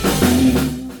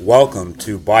Welcome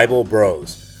to Bible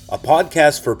Bros, a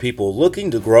podcast for people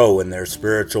looking to grow in their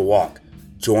spiritual walk.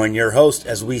 Join your host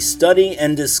as we study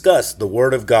and discuss the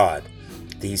Word of God.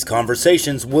 These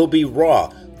conversations will be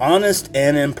raw, honest,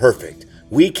 and imperfect.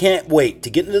 We can't wait to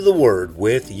get into the Word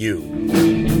with you.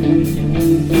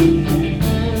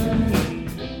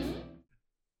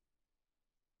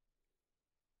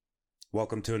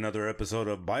 Welcome to another episode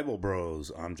of Bible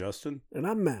Bros. I'm Justin. And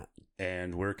I'm Matt.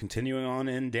 And we're continuing on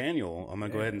in Daniel. I'm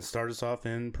going to go ahead and start us off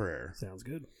in prayer. Sounds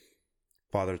good.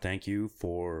 Father, thank you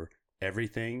for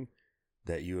everything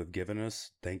that you have given us.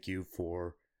 Thank you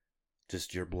for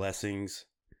just your blessings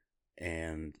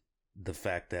and the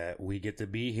fact that we get to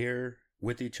be here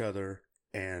with each other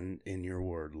and in your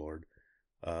word, Lord.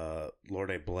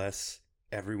 Lord, I bless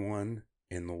everyone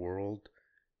in the world.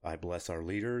 I bless our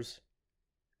leaders.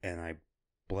 And I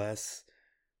bless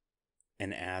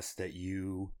and ask that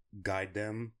you guide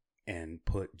them and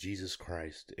put Jesus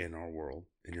Christ in our world.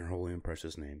 In your holy and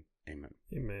precious name. Amen.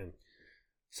 Amen.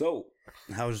 So,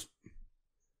 how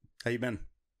you been?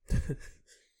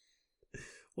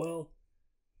 Well,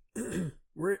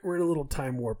 we're in a little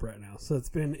time warp right now, so it's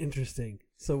been interesting.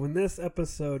 So when this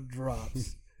episode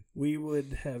drops, we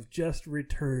would have just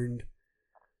returned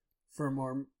from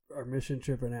our mission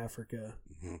trip in Africa.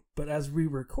 Mm-hmm. But as we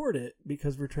record it,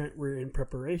 because we're in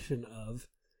preparation of,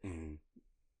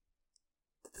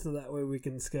 so that way we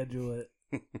can schedule it.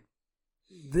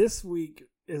 This week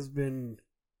has been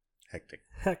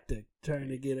hectic, trying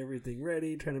to get everything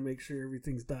ready, trying to make sure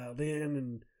everything's dialed in,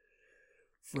 and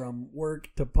from work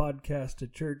to podcast to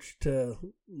church to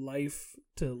life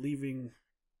to leaving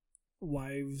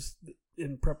wives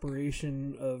in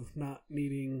preparation of not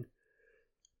needing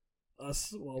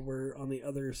us while we're on the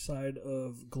other side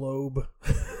of globe.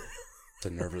 The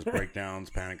nervous breakdowns,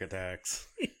 panic attacks.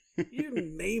 You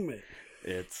name it.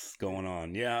 It's going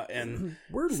on. Yeah, and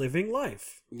we're living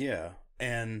life. Yeah.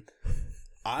 And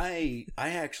I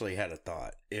actually had a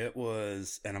thought. It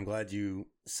was, and I'm glad you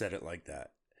said it like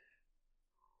that.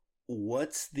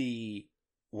 What's the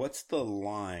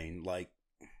line like?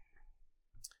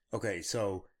 Okay,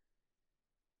 so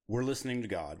we're listening to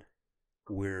God.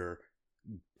 We're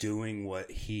doing what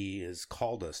he has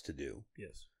called us to do.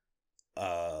 Yes.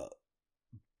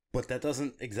 But that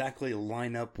doesn't exactly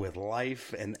line up with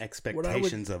life and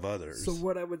expectations of others. So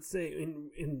what I would say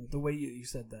in the way you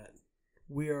said that,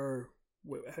 we are,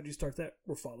 how do you start that?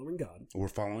 We're following God. We're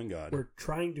following God. We're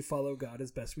trying to follow God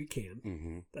as best we can.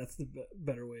 Mm-hmm. That's the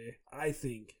better way, I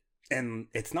think. And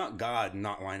it's not God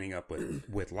not lining up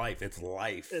with life. It's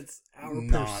life. It's our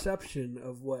perception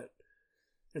of what.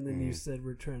 And then you said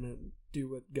we're trying to do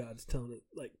what God's telling us,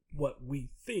 like what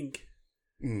we think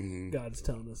God's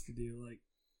telling us to do. Like,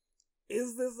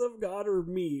 is this of God or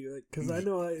me? Like, because I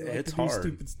know I like to do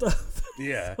stupid stuff.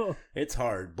 Yeah, so. It's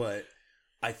hard, but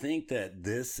I think that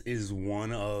this is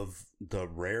one of the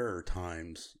rarer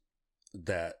times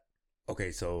that,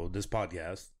 okay, so this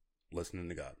podcast, listening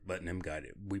to God, letting him guide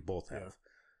it, we both have.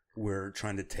 Yeah. We're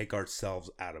trying to take ourselves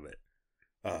out of it.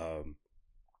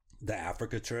 The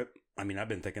Africa trip, I mean, I've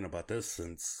been thinking about this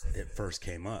since it first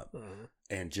came up.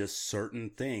 And just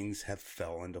certain things have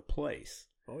fell into place.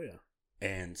 Oh, yeah.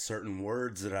 And certain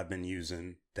words that I've been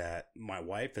using that my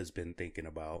wife has been thinking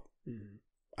about. Mm-hmm.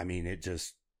 I mean, it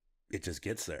just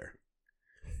gets there.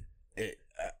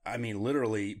 I mean,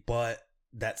 literally, but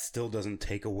that still doesn't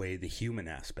take away the human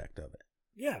aspect of it.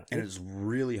 Yeah. And it's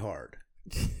really hard.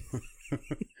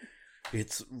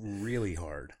 It's really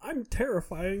hard. I'm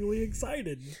terrifyingly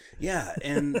excited. Yeah,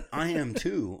 and I am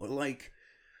too. Like,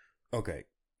 okay,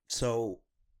 so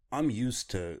I'm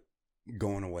used to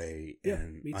going away,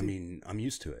 and me too. I mean, I'm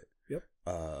used to it. Yep.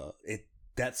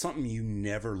 That's something you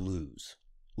never lose.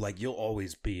 Like, you'll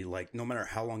always be like, no matter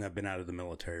how long I've been out of the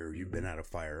military or you've been out of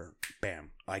fire,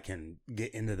 bam, I can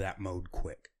get into that mode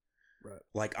quick. Right.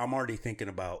 Like, I'm already thinking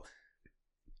about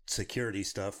security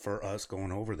stuff for us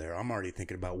going over there. I'm already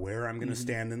thinking about where I'm going to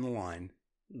stand in the line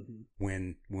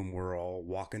when we're all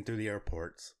walking through the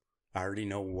airports. I already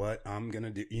know what I'm going to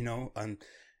do, you know,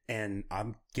 and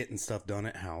I'm getting stuff done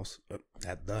at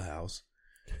the house.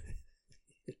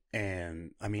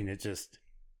 And I mean,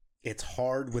 it's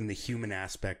hard when the human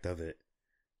aspect of it,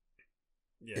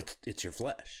 it's your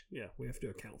flesh. Yeah, we have to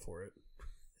account for it.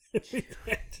 We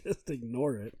can't just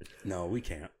ignore it. No, we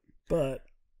can't. But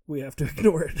we have to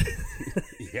ignore it.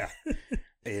 Yeah.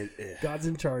 God's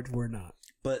in charge, we're not.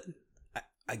 But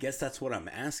I guess that's what I'm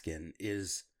asking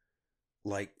is,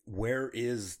 like, where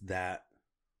is that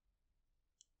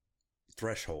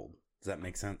threshold? Does that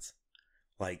make sense?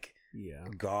 Like,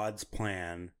 God's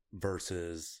plan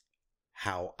versus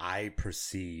how I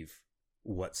perceive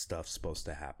what stuff's supposed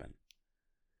to happen.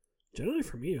 generally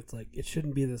for me, it's like, it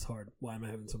shouldn't be this hard. Why am I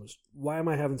having so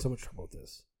much trouble with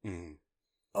this? Mm-hmm.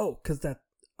 Oh, because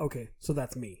okay, so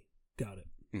that's me. Got it.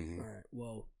 Mm-hmm. All right,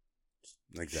 well,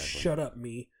 exactly. Shut up,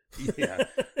 me. Yeah.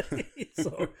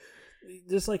 So,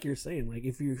 just like you're saying, like,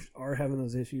 if you are having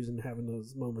those issues and having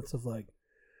those moments of like,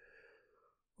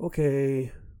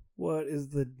 okay, what is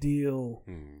the deal?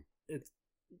 Mm-hmm.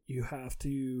 You have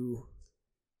to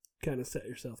kind of set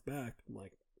yourself back,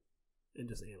 like, and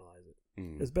just analyze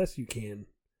it as best you can.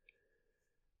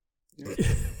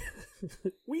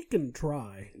 We can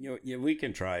try. Yeah, we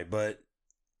can try, but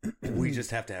we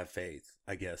just have to have faith.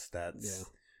 I guess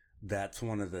that's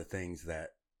one of the things that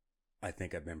I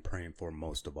think I've been praying for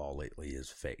most of all lately is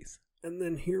faith. And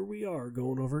then here we are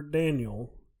going over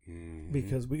Daniel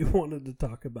because we wanted to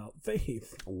talk about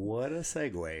faith. What a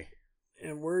segue.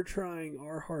 And we're trying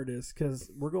our hardest because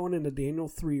we're going into Daniel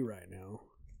 3 right now.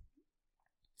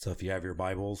 So if you have your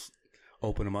Bibles,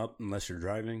 open them up. Unless you're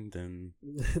driving, then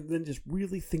just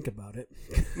really think about it.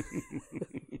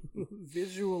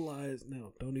 Visualize.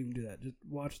 No, don't even do that. Just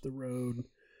watch the road.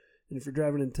 And if you're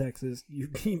driving in Texas, you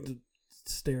need to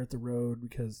stare at the road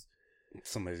because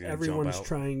everyone's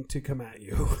trying to come at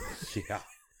you. Yeah,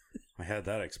 I had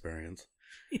that experience.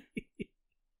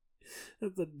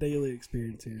 That's a daily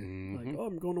experience here. Mm-hmm. Like, oh,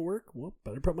 I'm going to work. Well,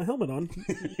 better put my helmet on.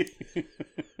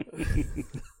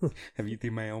 Have you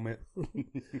seen my helmet?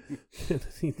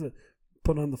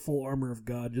 Put on the full armor of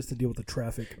God just to deal with the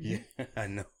traffic. Yeah, I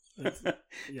know.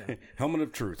 Yeah. Helmet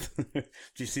of truth. Did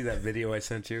you see that video I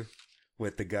sent you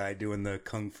with the guy doing the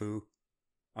kung fu?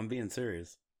 I'm being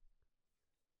serious.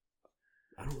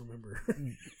 I don't remember.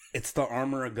 It's the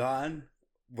armor of God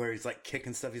where he's like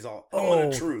kicking stuff. He's all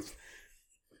helmet of truth.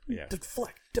 Yeah.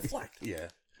 Deflect. Yeah.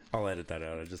 I'll edit that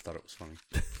out. I just thought it was funny.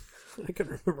 I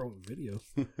couldn't remember what video.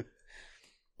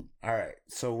 All right.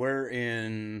 So we're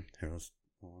in... Here, let's...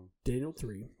 Hold on. Daniel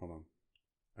 3. Hold on.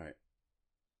 All right.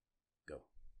 Go.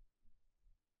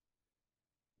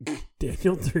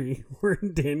 Daniel 3. We're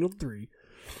in Daniel 3.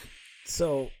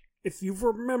 So, if you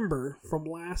remember from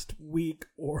last week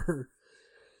or...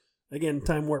 Again,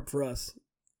 time warp for us.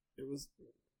 It was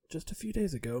just a few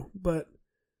days ago, but...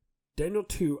 Daniel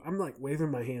 2, I'm like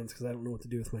waving my hands because I don't know what to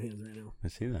do with my hands right now. I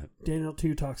see that. Daniel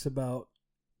 2 talks about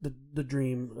the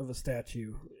dream of a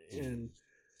statue, and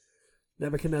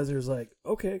Nebuchadnezzar's like,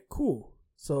 okay, cool.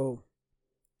 So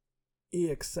he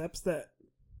accepts that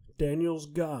Daniel's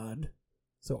God,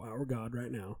 so our God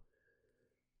right now,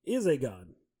 is a God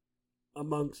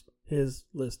amongst his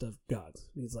list of gods.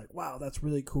 And he's like, wow, that's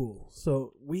really cool.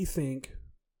 So we think,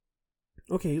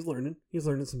 okay, he's learning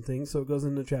some things. So it goes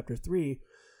into chapter 3.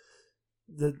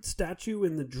 The statue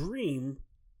in the dream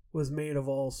was made of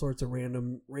all sorts of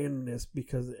randomness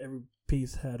because every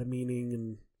piece had a meaning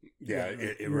and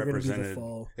it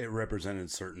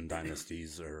represented certain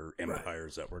dynasties or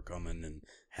empires that were coming and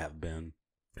have been.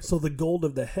 So the gold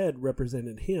of the head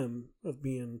represented him of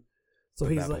being. So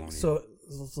he's like so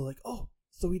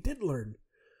he did learn,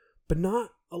 but not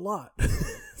a lot.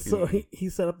 So he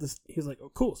set up this. He's like,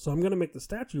 oh cool. So I'm gonna make the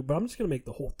statue, but I'm just gonna make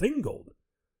the whole thing gold.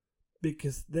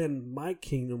 Because then my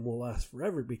kingdom will last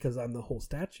forever because I'm the whole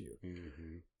statue.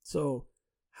 Mm-hmm. So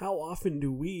how often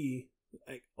do we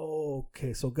like, oh,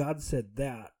 okay, so God said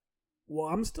that. Well,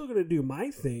 I'm still going to do my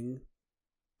thing,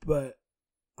 but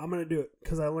I'm going to do it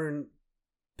because I learned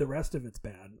the rest of it's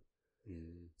bad.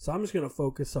 Mm. So I'm just going to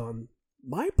focus on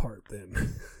my part then.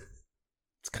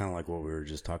 It's kind of like what we were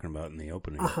just talking about in the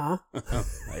opening. Uh-huh.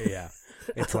 Yeah.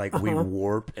 It's like we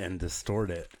warp and distort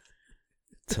it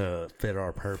to fit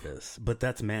our purpose, but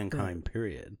that's mankind.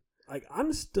 Period. Like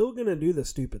I'm still gonna do the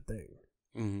stupid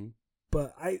thing,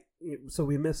 but so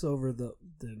we miss over the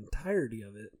entirety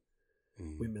of it.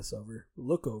 We miss over,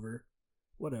 look over,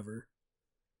 whatever.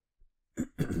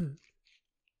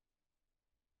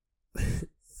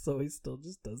 So he still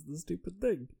just does the stupid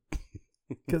thing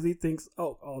because he thinks,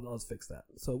 oh, I'll just fix that.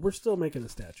 So we're still making a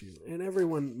statue, and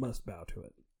everyone must bow to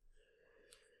it.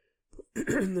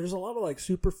 There's a lot of like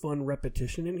super fun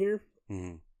repetition in here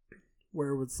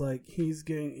where it's like he's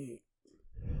getting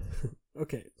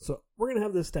okay, so we're gonna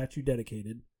have this statue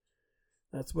dedicated.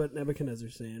 That's what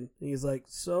Nebuchadnezzar's saying. And he's like,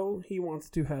 so he wants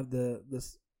to have the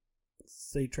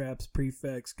satraps,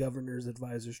 prefects, governors,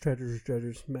 advisors, treasurers,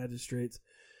 judges, magistrates,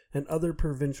 and other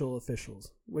provincial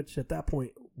officials. Which at that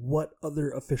point, what other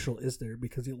official is there?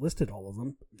 Because he listed all of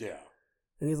them. Yeah.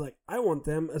 And he's like, I want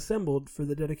them assembled for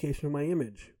the dedication of my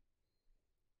image.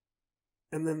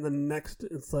 And then the next,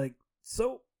 it's like,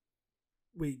 so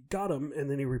we got him.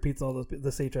 And then he repeats all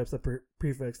the satraps, the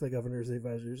prefects, the governors, the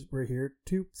advisors. We're here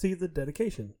to see the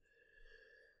dedication.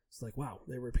 It's like, wow,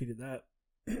 they repeated that.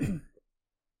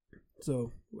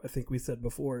 So I think we said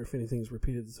before, if anything's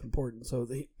repeated, it's important. So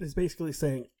he's basically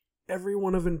saying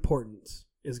everyone of importance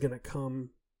is going to come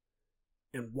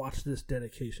and watch this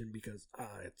dedication because,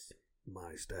 it's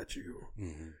my statue.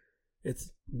 Mm-hmm.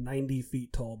 It's 90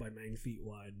 feet tall by 9 feet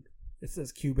wide. It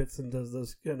says cubits and does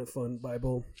those kind of fun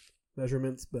Bible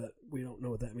measurements, but we don't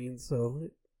know what that means. So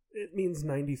it means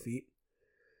 90 feet.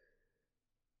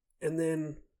 And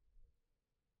then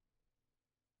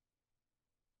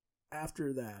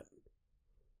after that,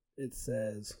 it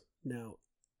says, now,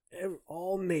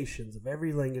 all nations of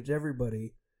every language,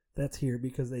 everybody that's here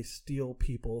because they steal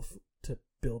people to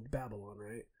build Babylon,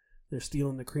 right? They're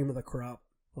stealing the cream of the crop,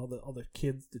 all the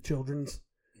kids, the children's.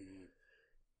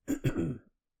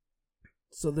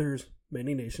 So there's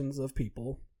many nations of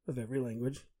people of every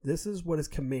language. This is what is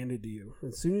commanded to you.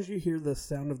 As soon as you hear the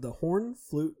sound of the horn,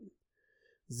 flute,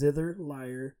 zither,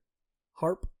 lyre,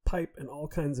 harp, pipe, and all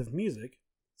kinds of music.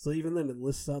 So even then it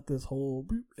lists out this whole,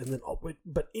 and then,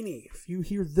 if you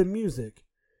hear the music,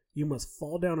 you must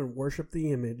fall down and worship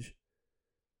the image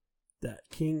that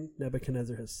King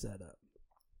Nebuchadnezzar has set up.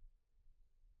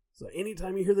 So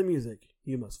anytime you hear the music,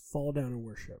 you must fall down and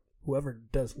worship. Whoever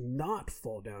does not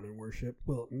fall down and worship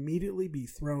will immediately be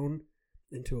thrown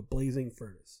into a blazing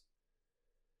furnace.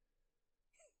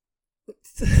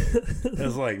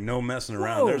 There's like no messing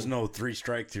around. Whoa. There's no 3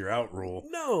 strikes you're out rule.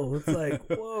 No, it's like,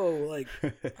 whoa, like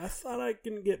I thought I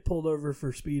can get pulled over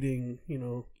for speeding,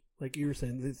 like you were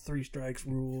saying, the 3 strikes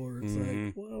rule, or it's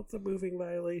like, well, it's a moving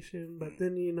violation, but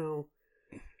then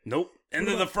nope,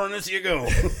 into the furnace you go.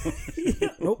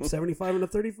 Nope, 75 and a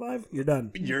 35, you're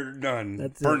done. You're done.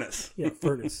 That's furnace. Yeah,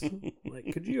 furnace.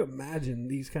 Like, could you imagine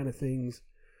these kind of things?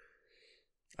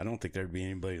 I don't think there'd be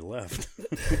anybody left.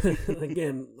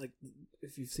 Again, like,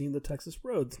 if you've seen the Texas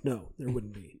roads, no, there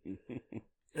wouldn't be.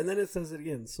 And then it says it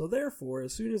again. So therefore,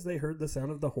 as soon as they heard the sound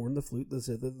of the horn, the flute, the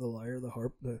zither, the lyre, the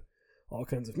harp, all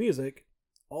kinds of music,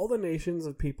 all the nations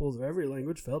of peoples of every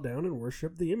language fell down and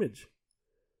worshipped the image.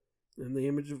 And the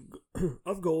image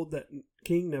of gold that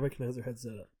King Nebuchadnezzar had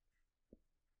set up.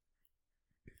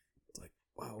 It's like,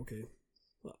 wow, okay.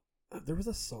 There was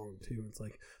a song too. It's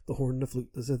like the horn, the flute,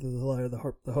 the zither, the lyre, the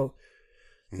harp, the hoe.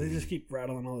 They just keep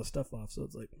rattling all this stuff off. So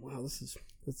it's like, wow,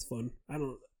 that's fun. I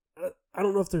don't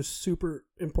know if there's super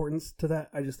importance to that.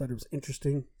 I just thought it was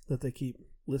interesting that they keep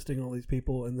listing all these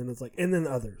people, and then it's like, and then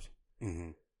others. Mm-hmm.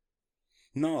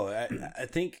 No, I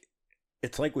think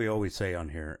it's like we always say on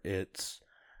here. It's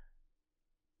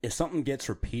if something gets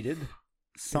repeated,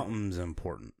 something's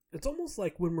important. It's almost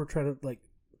like when we're trying to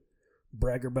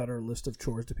brag about our list of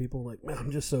chores to people, like, man,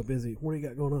 I'm just so busy. What do you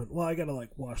got going on? Well, I gotta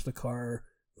wash the car,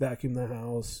 vacuum the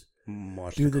house,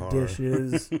 do the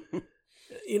dishes,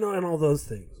 and all those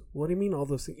things. What do you mean all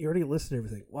those things? You already listed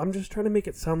everything. Well, I'm just trying to make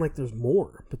it sound like there's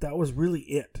more, but that was really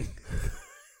it.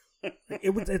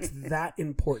 It's that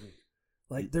important.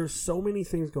 Like, there's so many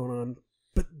things going on,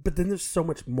 but then there's so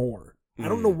much more. I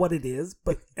don't know what it is,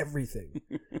 but everything.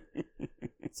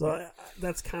 So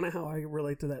that's kind of how I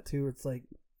relate to that too. It's like,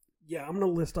 yeah, I'm going to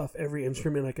list off every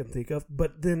instrument I can think of,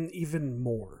 but then even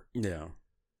more. Yeah.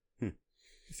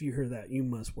 If you hear that, you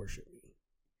must worship me.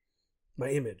 My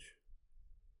image.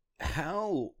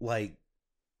 How,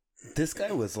 this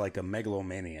guy was like a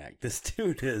megalomaniac. This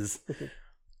dude is,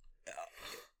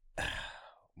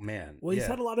 man. Well, he's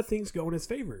had a lot of things go in his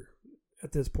favor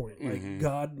at this point. Like,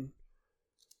 God,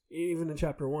 even in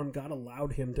chapter 1, God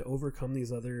allowed him to overcome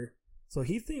these other. So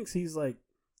he thinks he's like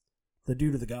the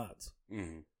dude of the gods.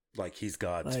 Mm-hmm. Like he's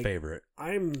God's favorite.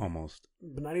 I'm almost,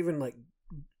 but not even like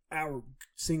our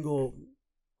single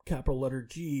capital letter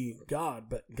G God,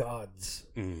 but gods.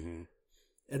 Mm-hmm.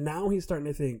 And now he's starting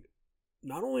to think,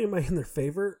 not only am I in their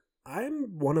favor,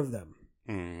 I'm one of them.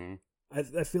 Mm-hmm.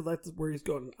 I feel that's where he's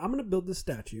going. I'm going to build this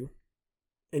statue,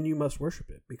 and you must worship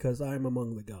it because I am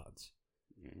among the gods.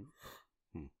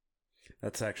 Mm-hmm.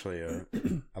 That's actually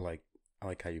I like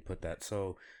how you put that.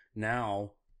 So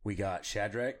now we got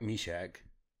Shadrach, Meshach,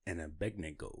 and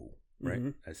Abednego, right?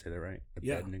 Mm-hmm. I say that right?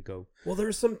 Abednego. Yeah. Well,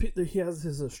 there's some he has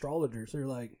his astrologers. They're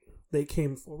like, they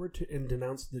came forward and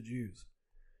denounced the Jews.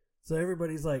 So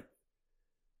everybody's like,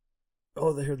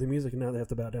 oh, they heard the music and now they have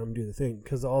to bow down and do the thing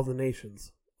because all the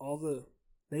nations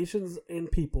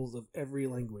and peoples of every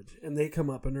language, and they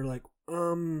come up and they're like,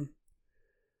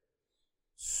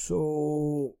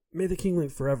 so may the king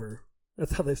live forever.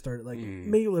 That's how they started. Like,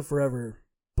 may you live forever,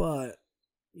 but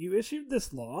you issued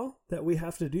this law that we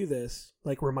have to do this,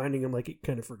 like reminding him like he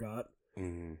kind of forgot.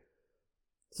 Mm-hmm.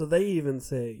 So they even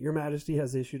say, Your Majesty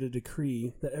has issued a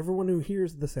decree that everyone who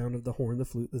hears the sound of the horn, the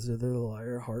flute, the zither, the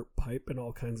lyre, harp, pipe, and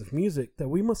all kinds of music, that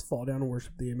we must fall down and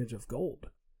worship the image of gold.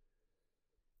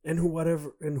 And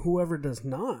whoever does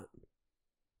not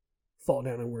fall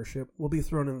down and worship will be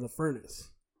thrown in the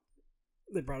furnace.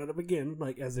 They brought it up again,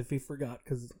 like as if he forgot,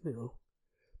 because,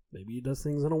 maybe he does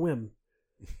things on a whim.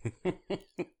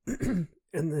 And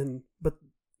then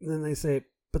they say,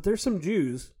 but there's some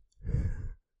Jews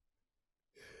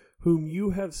whom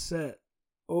you have set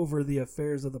over the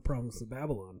affairs of the province of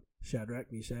Babylon,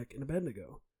 Shadrach, Meshach, and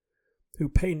Abednego, who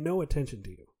pay no attention to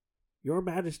you. Your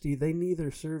majesty, they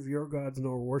neither serve your gods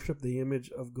nor worship the image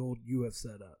of gold you have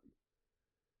set up.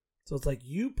 So it's like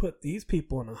you put these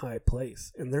people in a high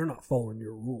place and they're not following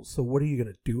your rules. So what are you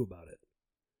going to do about it?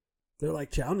 They're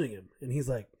like challenging him. And he's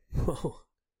like, well,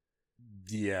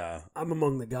 yeah, I'm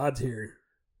among the gods here.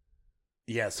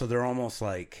 Yeah. So they're almost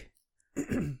like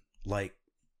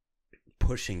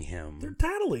pushing him. They're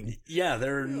tattling. Yeah.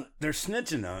 They're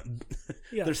snitching on.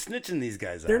 Yeah. They're snitching these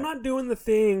guys out. They're not doing the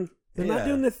thing. They're not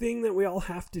doing the thing that we all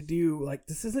have to do. Like,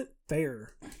 this isn't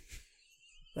fair.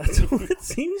 That's what it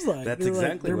seems like. That's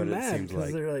exactly what it seems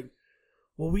like. They're like,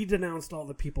 well, we denounced all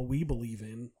the people we believe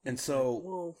in. And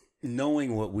so,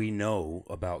 knowing what we know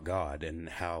about God and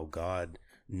how God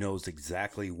knows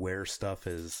exactly where stuff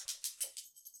is.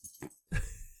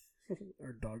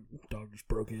 Our dog just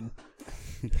broke in.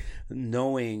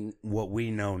 Knowing what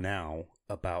we know now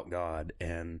about God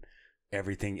and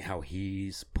everything, how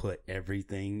He's put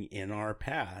everything in our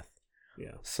path.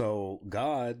 Yeah. So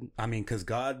God, because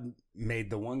God made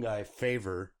the one guy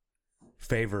favor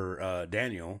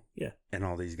Daniel. Yeah. And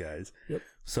all these guys. Yep.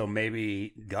 So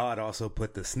maybe God also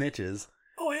put the snitches.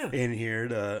 Oh yeah. In here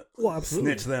to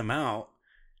snitch them out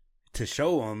to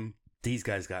show them these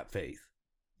guys got faith.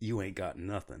 You ain't got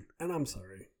nothing. And I'm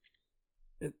sorry.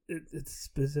 It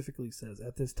specifically says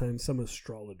at this time some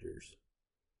astrologers.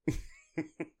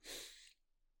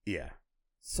 Yeah.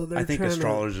 So I think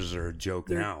astrologers are a joke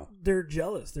now. They're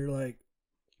jealous. They're like,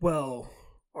 well,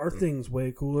 our thing's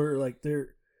way cooler. Like,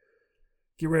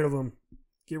 get rid of them.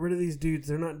 Get rid of these dudes.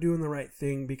 They're not doing the right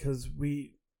thing because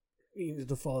we need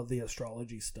to follow the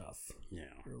astrology stuff. Yeah.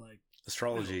 Or like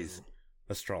astrology's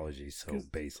so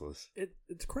baseless.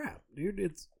 It's crap,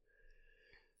 dude.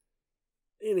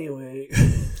 Anyway.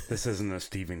 This isn't a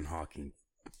Stephen Hawking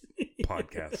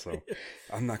podcast, so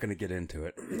I'm not going to get into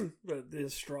it. But the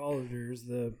astrologers,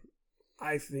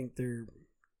 I think they're,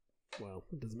 well,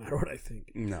 it doesn't matter what I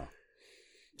think. No.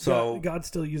 So God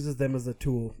still uses them as a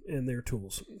tool in their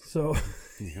tools. So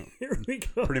here we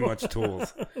go. Pretty much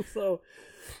tools. So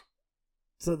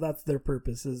that's their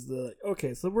purpose. Is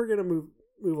okay? So we're gonna move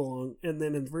along, and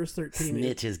then in verse 13,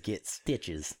 snitches get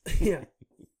stitches. Yeah,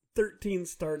 13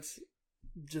 starts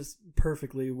just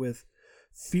perfectly with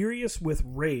furious with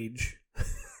rage.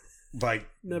 Like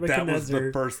that was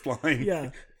the first line. Yeah.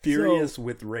 Furious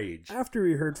with rage. After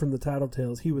he heard from the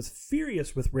Tattletales, he was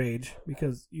furious with rage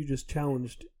because you just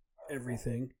challenged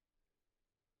everything.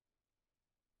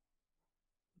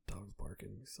 Dog's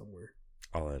barking somewhere.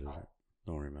 I'll edit it.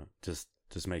 Don't worry about it.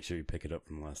 Just make sure you pick it up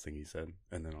from the last thing he said,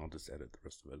 and then I'll just edit the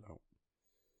rest of it out.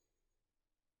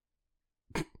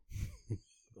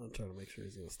 I'm trying to make sure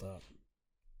he's going to stop.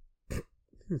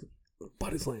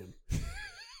 Body slam.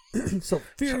 So,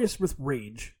 furious with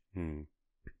rage.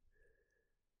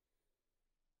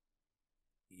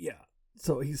 Yeah.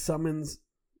 So he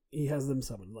has them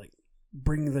summoned, like,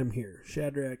 bring them here.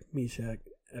 Shadrach, Meshach,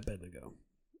 Abednego.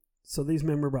 So these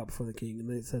men were brought before the king, and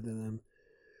they said to them,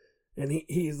 and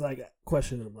he's like,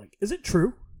 questioning them, like, is it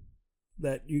true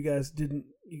that you guys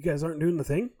aren't doing the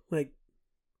thing? Like,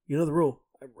 you know the rule.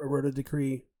 I wrote a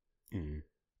decree. Mm-hmm.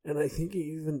 And I think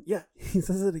he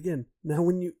says it again. Now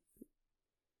when you,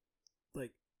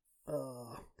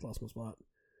 lost my spot.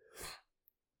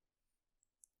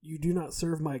 You do not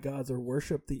serve my gods or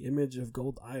worship the image of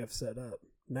gold I have set up.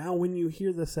 Now when you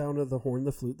hear the sound of the horn,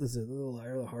 the flute, the zither, the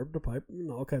lyre, the harp, the pipe, and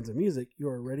all kinds of music, you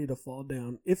are ready to fall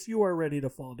down. If you are ready to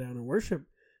fall down and worship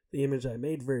the image I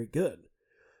made, very good.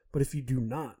 But if you do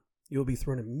not, you will be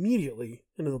thrown immediately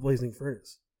into the blazing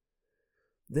furnace.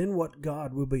 Then what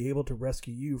God will be able to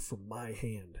rescue you from my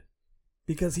hand?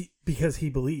 Because he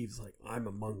believes, like, I'm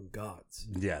among gods.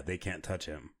 Yeah, they can't touch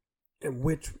him. And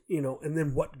and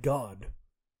then what God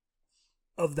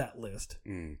of that list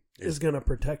is going to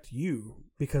protect you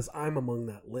because I'm among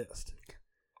that list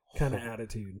kind of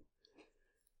attitude.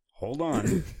 Hold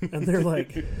on. And they're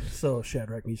like, so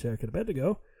Shadrach, Meshach, and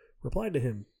Abednego replied to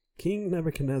him, King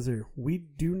Nebuchadnezzar, we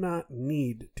do not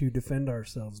need to defend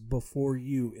ourselves before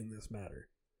you in this matter.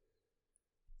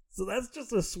 So that's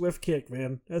just a swift kick,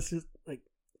 man. That's just like...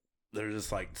 They're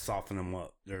just like softening them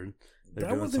up. They're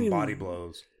doing some body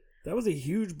blows. That was a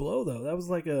huge blow, though. That was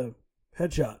like a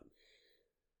headshot.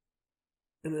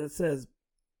 And it says,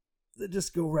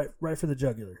 just go right for the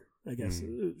jugular. I guess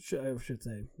I should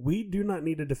say, we do not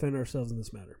need to defend ourselves in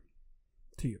this matter.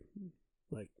 To you,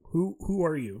 like who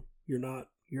are you? You're not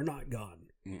God,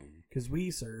 because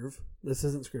we serve. This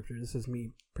isn't scripture. This is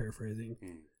me paraphrasing.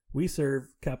 We serve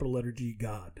capital letter G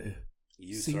God.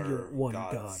 You singular serve one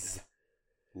gods,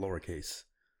 God. Lowercase.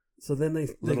 So then they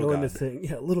go God. into saying,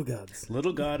 little gods.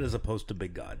 Little God as opposed to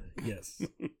big God. Yes.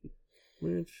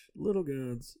 Which little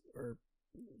gods are,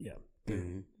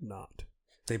 they're not.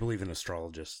 They believe in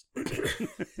astrologists.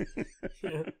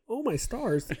 Yeah. Oh, my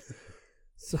stars.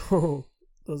 So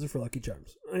those are for Lucky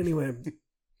Charms. Anyway,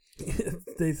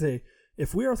 they say,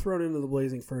 if we are thrown into the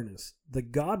blazing furnace, the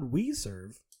God we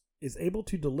serve is able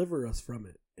to deliver us from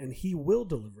it, and he will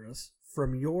deliver us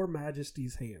from your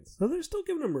majesty's hands. So they're still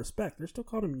giving him respect. They're still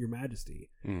calling him your majesty.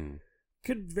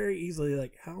 Could very easily,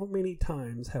 like, how many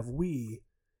times have we,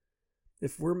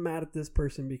 if we're mad at this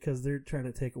person because they're trying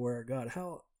to take away our God,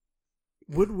 how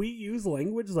would we use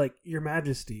language like your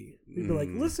majesty? We'd be like,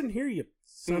 listen here, you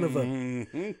son of a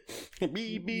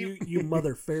you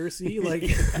mother Pharisee. Like,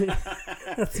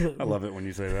 I love it when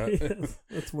you say that. Yes,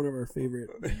 that's one of our favorite.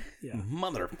 Yeah,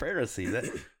 mother Pharisee. That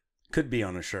could be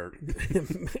on a shirt.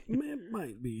 It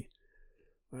might be.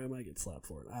 I might get slapped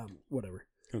for it. Whatever.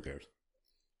 Who cares?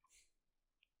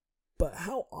 But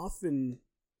how often?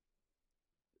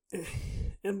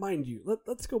 And mind you,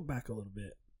 let's go back a little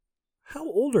bit. How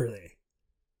old are they?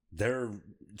 They're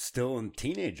still in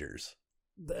teenagers.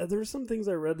 There's some things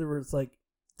I read where it's like,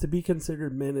 to be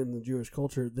considered men in the Jewish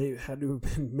culture, they had to have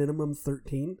been minimum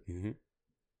 13,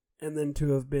 and then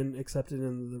to have been accepted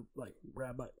in the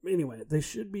rabbi. Anyway,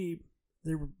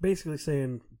 they were basically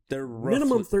saying they're roughly,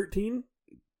 minimum 13,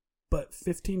 but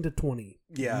 15 to 20.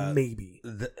 Yeah, maybe.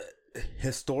 The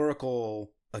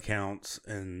historical accounts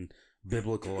and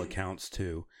biblical accounts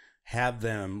too have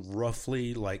them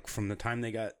roughly like from the time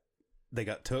they got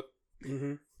took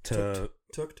to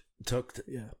tooked.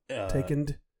 Yeah,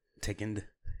 takened.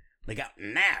 They got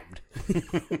nabbed.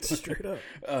 Straight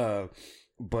up.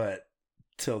 But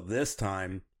till this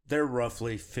time, they're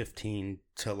roughly 15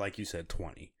 to, like you said,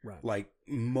 20. Right. Like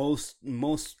most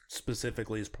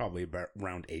specifically is probably about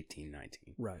around 18,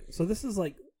 19. Right. So this is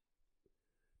like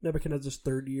Nebuchadnezzar's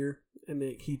third year, and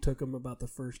he took them about the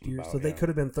first year. So they could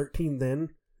have been 13 then.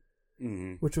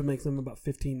 Which would make them about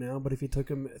 15 now. But if you took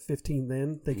them at 15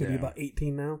 then, they could be about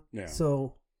 18 now. Yeah.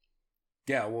 So,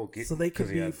 so they could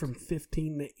be from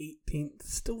 15 to 18,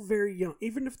 still very young.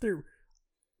 Even if they're,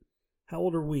 how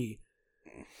old are we?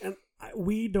 And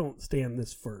we don't stand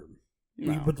this firm.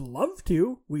 No. We would love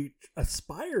to. We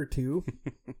aspire to,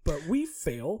 but we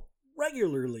fail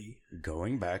regularly.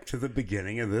 Going back to the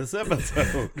beginning of this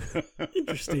episode.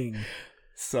 Interesting.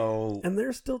 So, and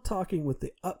they're still talking with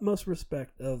the utmost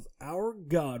respect of our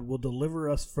God will deliver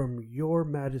us from your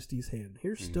majesty's hand.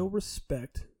 Here's still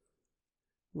respect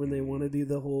when they want to do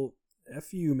the whole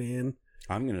F you, man.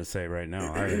 I'm going to say right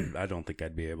now, I don't think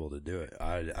I'd be able to do it.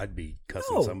 I'd be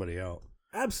cussing somebody out.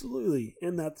 Absolutely.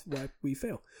 And that's why we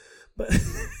fail. But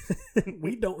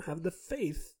we don't have the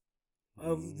faith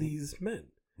of these men,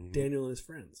 Daniel and his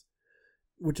friends,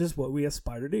 which is what we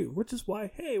aspire to do, which is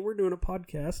why, hey, we're doing a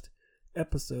podcast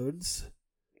episodes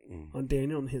on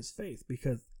Daniel and his faith,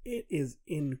 because it is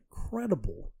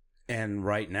incredible. And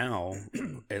right now,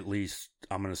 at least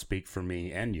I'm going to speak for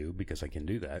me and you because I can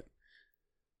do that.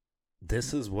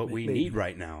 This is what we need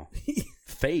right now.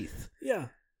 Faith. Yeah.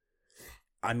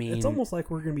 I mean, it's almost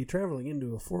like we're going to be traveling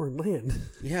into a foreign land.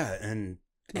 Yeah, and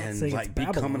like be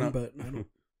coming up, but I don't.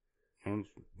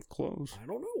 Close. I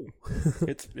don't know.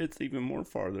 It's even more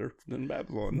farther than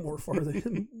Babylon. More farther.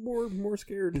 more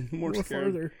scared. More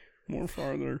scared.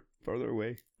 Farther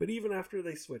away. But even after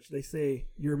they switch, they say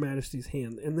your majesty's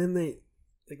hand, and then they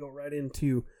go right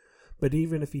into, but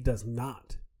even if he does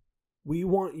not, we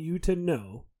want you to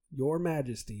know, your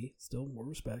majesty, still more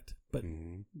respect, but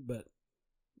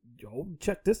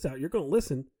check this out, you're going to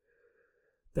listen,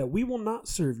 that we will not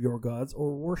serve your gods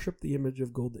or worship the image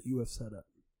of gold that you have set up.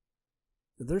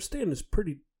 Their stand is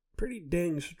pretty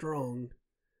dang strong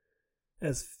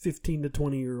as 15 to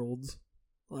 20-year-olds.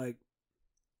 Like,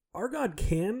 our God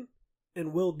can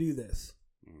and will do this.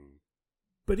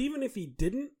 But even if he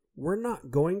didn't, we're not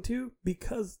going to,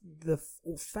 because the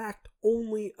fact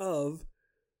only of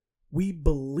we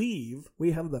believe,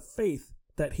 we have the faith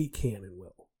that he can and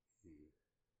will.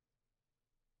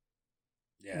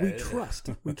 Yeah, we trust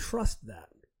that.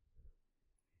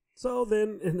 So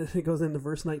then, and it goes into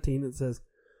verse 19, it says,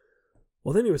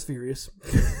 well, then he was furious.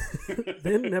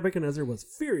 Then Nebuchadnezzar was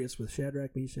furious with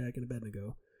Shadrach, Meshach, and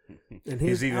Abednego, and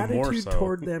his attitude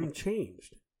toward them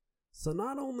changed. So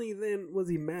not only then was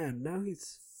he mad, now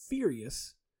he's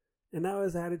furious, And now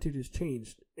his attitude has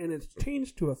changed. And it's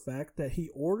changed to a fact that he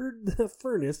ordered the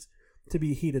furnace to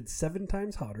be heated 7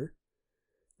 times hotter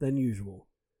than usual.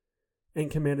 And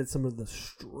commanded some of the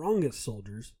strongest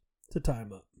soldiers to tie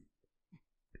him up.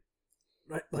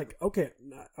 Right? Like, okay,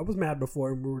 I was mad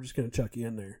before and we were just going to chuck you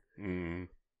in there. Mm.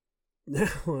 Now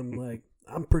I'm like,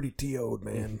 I'm pretty TO'd,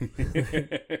 man.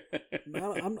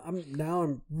 now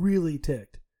I'm really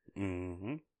ticked.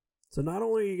 Mm-hmm. So not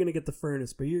only are you going to get the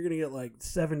furnace, but you're going to get like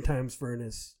 7 times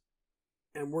furnace.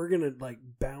 And we're going to like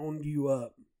bind you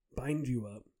up.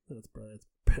 That's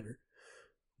better.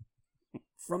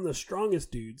 From the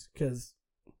strongest dudes, because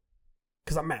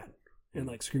I'm mad. And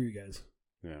like, screw you guys.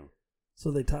 Yeah.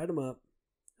 So they tied him up.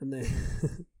 And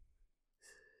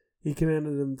he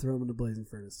commanded them to throw him in the blazing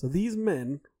furnace. So these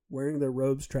men, wearing their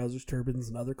robes, trousers, turbans,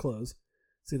 and other clothes.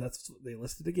 See, they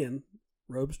listed again.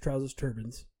 Robes, trousers,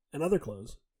 turbans, and other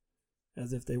clothes.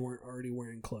 As if they weren't already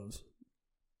wearing clothes.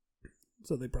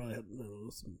 So they probably had, I don't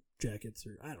know, some jackets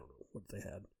or I don't know what they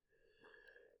had.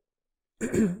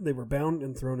 They were bound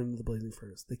and thrown into the blazing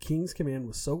furnace. The king's command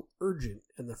was so urgent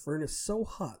and the furnace so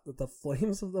hot that the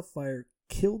flames of the fire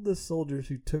killed the soldiers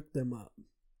who took them up.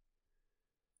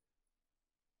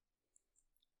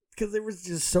 Because they were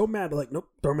just so mad, like, nope,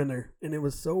 throw him in there. And it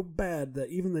was so bad that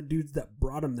even the dudes that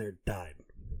brought him there died.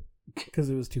 Because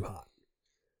it was too hot.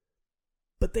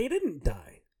 But they didn't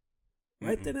die.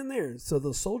 Right then and there. So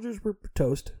the soldiers were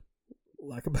toast,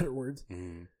 lack of better words.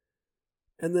 Mm.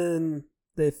 And then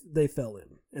they fell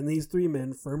in. And these 3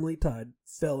 men, firmly tied,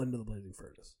 fell into the blazing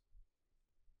furnace.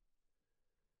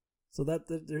 So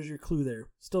there's your clue there.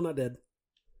 Still not dead.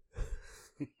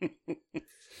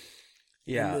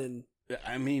 Yeah. And then,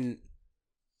 I mean,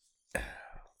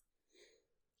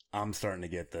 I'm starting to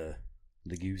get the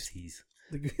goosies.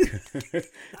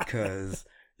 Because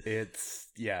it's.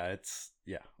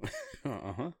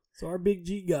 Uh-huh. So our big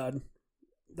G God,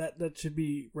 that should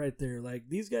be right there. Like,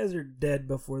 these guys are dead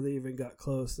before they even got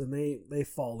close, and they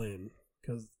fall in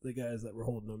because the guys that were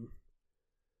holding them.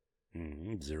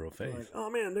 Mm-hmm. Zero faith. Like, oh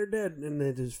man, they're dead, and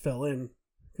they just fell in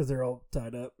because they're all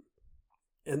tied up.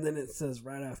 And then it says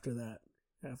right after that,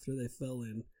 after they fell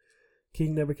in,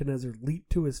 King Nebuchadnezzar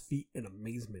leaped to his feet in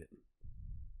amazement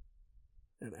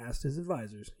and asked his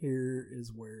advisors, here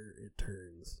is where it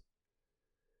turns.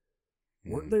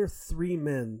 Weren't there 3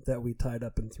 men that we tied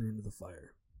up and threw into the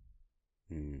fire?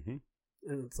 Mm-hmm.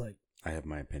 And it's like, I have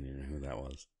my opinion on who that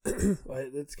was.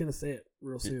 It's going to say it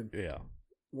real soon. Yeah.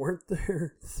 Weren't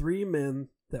there 3 men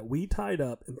that we tied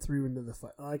up and threw into the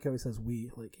fire? I like how he says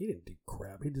we. Like, he didn't do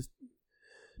crap. He just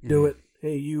do it.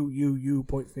 Hey, you,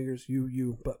 point fingers,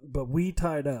 you. But we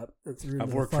tied up and threw into the fire.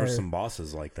 I've worked for some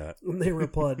bosses like that. And they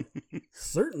replied,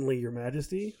 certainly, your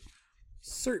majesty.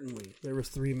 Certainly. There was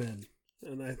 3 men.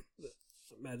 And I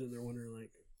imagine they're wondering,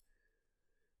 like,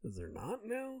 is there not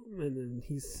now? And then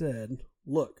he said,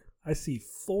 look, I see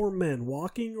 4 men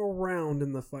walking around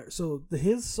in the fire. So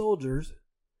his soldiers,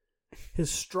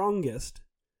 his strongest,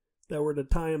 that were to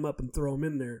tie him up and throw him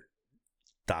in there,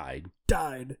 died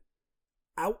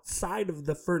outside of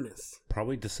the furnace.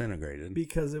 Probably disintegrated.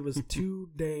 Because it was too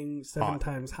dang 7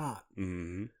 times hot.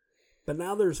 Mm-hmm. But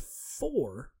now there's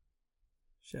 4,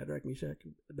 Shadrach, Meshach,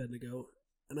 and Abednego,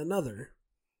 and another.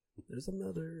 There's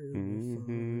another.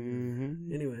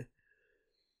 Mm-hmm. Anyway.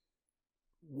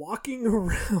 Walking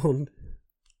around.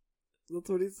 That's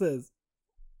what he says.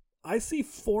 I see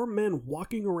 4 men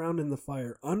walking around in the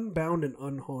fire, unbound and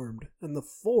unharmed. And the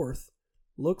 4th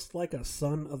looks like a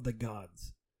son of the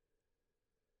gods.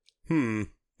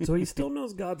 So he still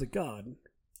knows God's a god.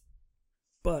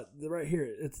 But right here,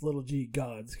 it's little g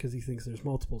gods because he thinks there's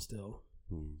multiple still.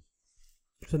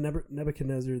 So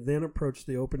Nebuchadnezzar then approached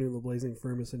the opening of the blazing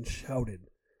furnace and shouted,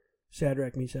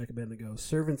 Shadrach, Meshach, Abednego,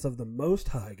 servants of the Most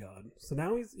High God. So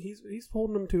now he's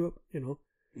holding them to it, you know.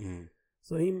 Mm.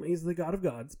 So he's the God of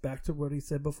gods. Back to what he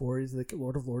said before. He's the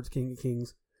Lord of lords, King of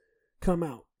kings. Come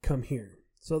out. Come here.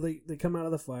 So they come out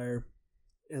of the fire.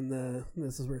 And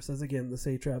this is where it says again, the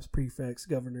satraps, prefects,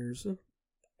 governors,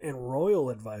 and royal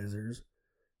advisors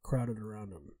crowded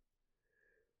around them.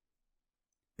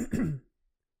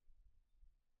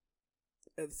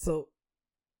 And so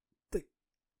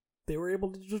they were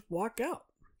able to just walk out.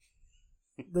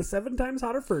 The 7 times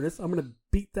hotter furnace, I'm going to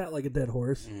beat that like a dead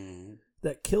horse,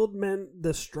 that killed men,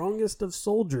 the strongest of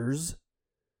soldiers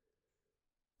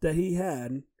that he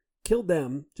had, killed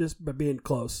them just by being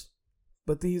close.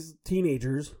 But these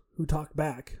teenagers who talked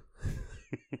back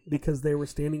because they were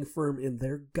standing firm in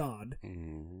their God,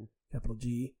 capital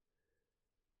G,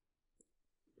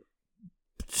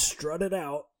 strutted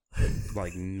out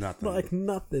like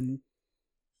nothing.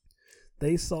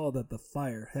 they saw that the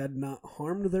fire had not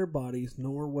harmed their bodies,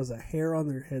 nor was a hair on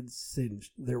their heads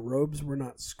singed. Their robes were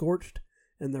not scorched,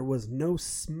 and there was no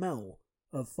smell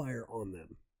of fire on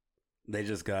them. They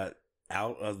just got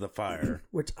out of the fire.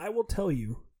 Which I will tell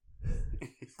you,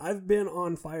 I've been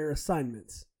on fire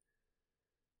assignments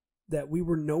that we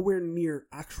were nowhere near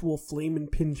actual flame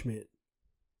impingement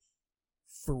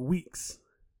for weeks.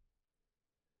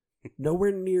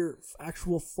 Nowhere near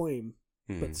actual flame,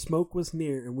 but smoke was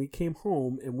near, and we came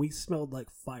home and we smelled like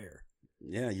fire.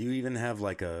 Yeah, you even have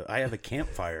I have a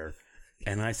campfire,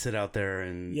 and I sit out there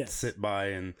and sit by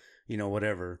and,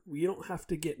 whatever. You don't have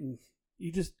to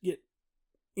you just get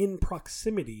in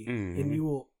proximity, and you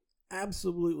will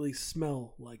absolutely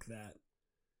smell like that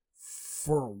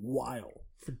for a while,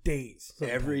 for days.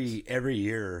 Sometimes. Every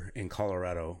year in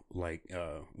Colorado,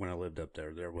 when I lived up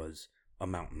there, there was a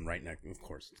mountain right next. Of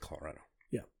course, it's Colorado.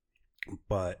 Yeah,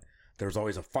 but there's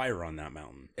always a fire on that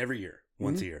mountain every year,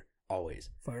 once a year, always.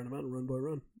 Fire on the mountain, run boy,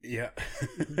 run. Yeah,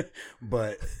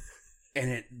 but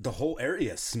the whole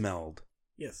area smelled.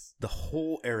 Yes, the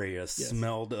whole area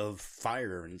smelled of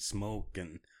fire and smoke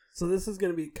and. So this is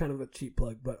going to be kind of a cheap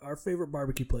plug, but our favorite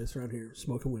barbecue place around here,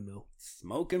 Smoking Windmill.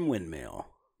 Smoking Windmill.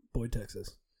 Boyd,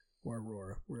 Texas. Or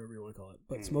Aurora, wherever you want to call it.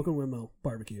 But Smoking Windmill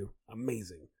barbecue,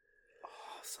 amazing.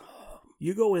 Awesome.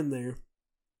 You go in there,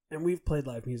 and we've played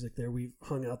live music there. We've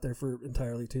hung out there for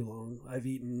entirely too long. I've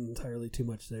eaten entirely too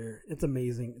much there. It's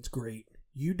amazing. It's great.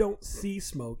 You don't see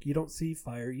smoke. You don't see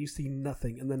fire. You see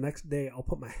nothing. And the next day, I'll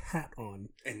put my hat on.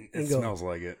 And it smells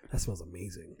like it. That smells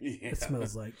amazing. Yeah. It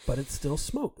smells like, but it's still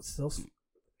smoke. It's still.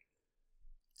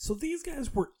 So these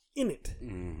guys were in it.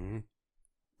 Mm-hmm.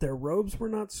 Their robes were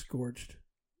not scorched,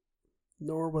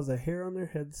 nor was a hair on their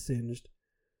head singed,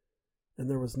 and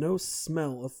there was no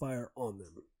smell of fire on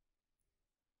them.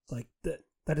 Like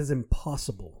that is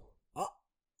impossible.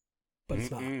 But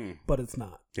it's not. But it's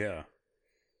not. Yeah.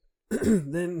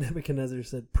 Then Nebuchadnezzar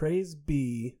said, "Praise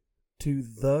be to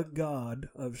the God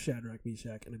of Shadrach,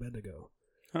 Meshach, and Abednego."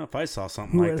 Oh, if I saw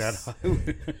something like that, I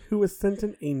would. Who has sent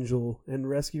an angel and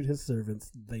rescued his servants.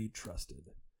 They trusted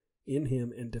in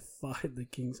him and defied the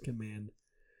king's command.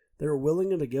 They were willing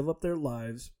to give up their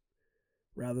lives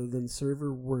rather than serve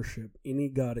or worship any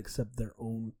god except their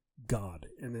own God.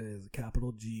 And it is a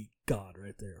capital G, God,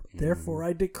 right there. Therefore,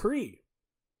 I decree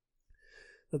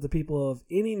that the people of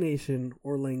any nation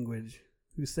or language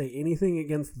who say anything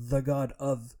against the God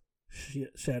of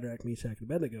Shadrach, Meshach,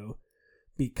 and Abednego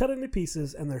be cut into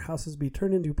pieces and their houses be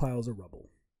turned into piles of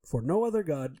rubble. For no other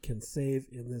God can save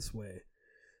in this way.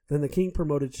 Then the king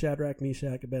promoted Shadrach,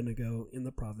 Meshach, Abednego in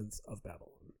the province of Babylon.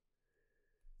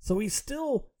 So he's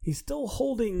still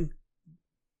holding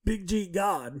Big G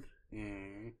God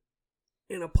in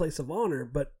a place of honor,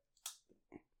 but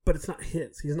it's not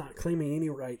his. He's not claiming any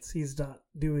rights. He's not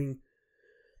doing,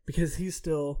 because he's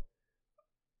still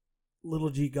little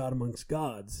G God amongst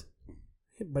gods.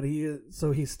 But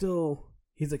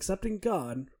he's accepting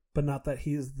God, but not that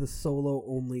he is the solo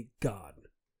only God.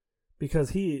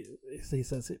 Because he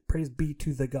says, "Praise be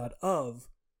to the God of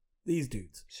these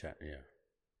dudes." Yeah.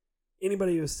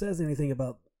 Anybody who says anything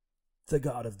about the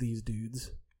God of these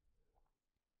dudes,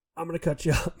 I'm going to cut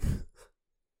you up.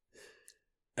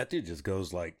 That dude just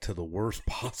goes to the worst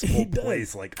possible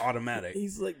place, automatic.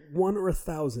 He's 1 or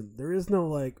 1,000. There is no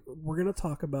we're going to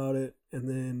talk about it, and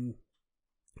then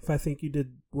if I think you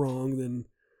did wrong, then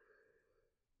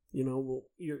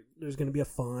there's going to be a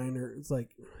fine, or it's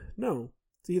no.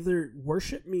 It's either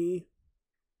worship me,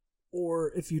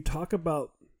 or if you talk bad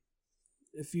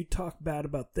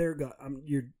about their God,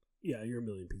 you're a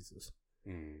million pieces.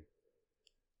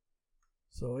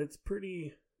 So it's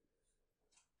pretty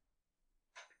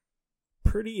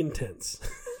intense.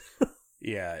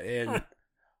 Yeah, and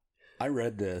I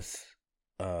read this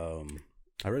a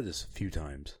few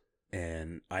times,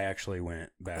 and I actually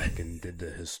went back and did the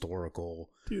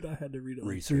historical. Dude, I had to read it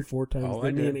 3-4 times.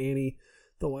 Then me and Annie,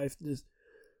 the wife, just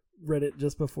read it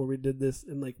just before we did this,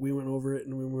 and we went over it,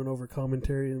 and we went over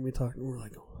commentary, and we talked, and we're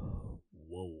like,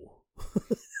 whoa.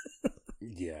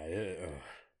 Yeah.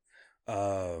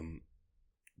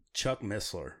 Chuck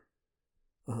Missler.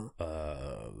 Uh-huh.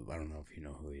 I don't know if you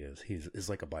know who he is. He's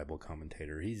like a Bible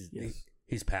commentator. He's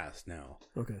passed now.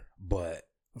 Okay. But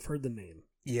I've heard the name.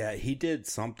 Yeah, he did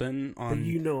something on.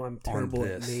 But I'm terrible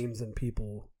at names and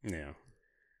people. Yeah.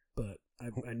 But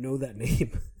I know that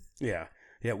name. Yeah.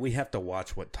 Yeah, we have to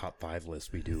watch what top 5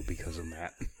 lists we do because of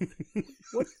that.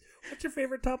 What's your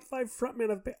favorite top 5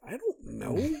 frontman of band? I don't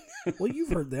know. Well,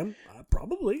 you've heard them.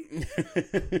 Probably.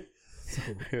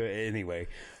 Anyway,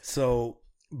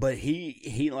 but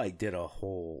he did a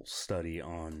whole study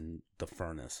on the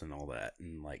furnace and all that,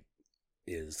 and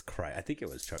is Christ. I think it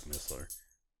was Chuck Missler.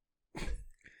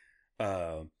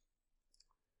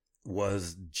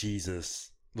 Was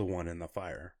Jesus the one in the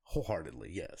fire?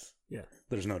 Wholeheartedly, yes. Yeah.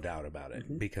 There's no doubt about it.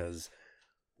 Mm-hmm. Because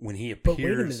when he appears... But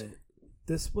wait a minute.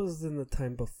 This was in the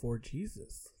time before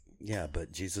Jesus. Yeah,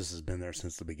 but Jesus has been there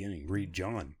since the beginning. Read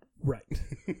John. Right.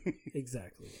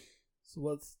 Exactly. So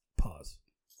let's pause.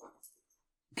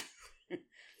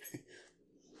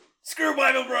 Screw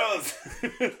Bible Bros!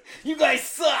 You guys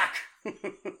suck!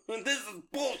 This is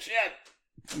bullshit!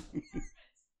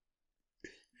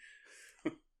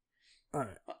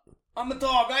 Alright. I'm a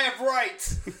dog, I have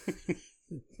rights!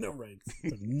 No rights.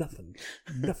 Nothing.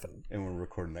 Nothing. And we're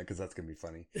recording that because that's going to be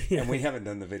funny. Yeah. And we haven't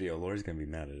done the video. Lori's going to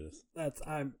be mad at us.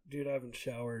 Dude, I haven't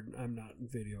showered. I'm not in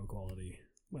video quality.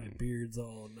 My beard's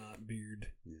all not beard.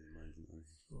 Yeah, mine's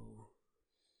nice. Oh.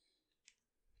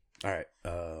 All right.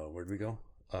 Where'd we go?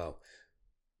 Oh,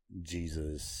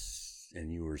 Jesus.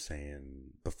 And you were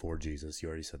saying before Jesus. You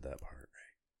already said that part, right?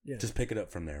 Yeah. Just pick it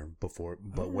up from there. Before,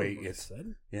 but wait, it's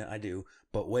said. Yeah, I do.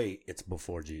 But wait, it's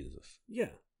before Jesus. Yeah.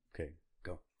 Okay,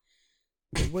 go.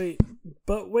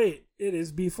 But wait, it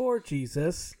is before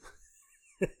Jesus.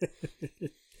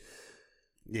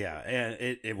 Yeah, and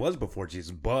it was before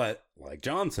Jesus, but like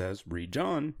John says, read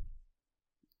John.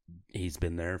 He's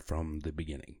been there from the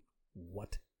beginning.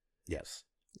 What? Yes.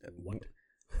 What?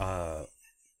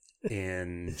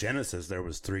 In Genesis, there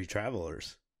was 3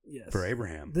 travelers. Yes. For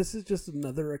Abraham. This is just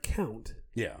another account.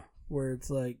 Yeah. Where it's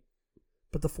like,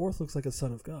 but the 4th looks like a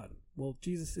son of God. Well,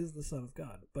 Jesus is the son of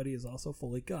God, but he is also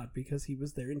fully God because he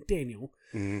was there in Daniel.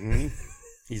 Mm-hmm.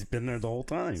 He's been there the whole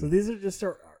time. So these are just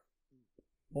our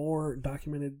more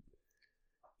documented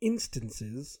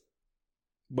instances.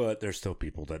 But there's still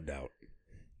people that doubt.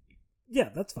 Yeah,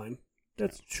 that's fine.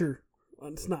 That's sure.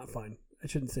 It's not fine. I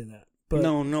shouldn't say that. But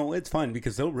no, it's fine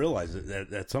because they'll realize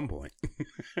it at some point.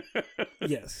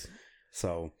 Yes.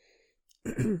 So,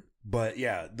 but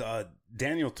yeah,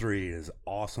 Daniel 3 is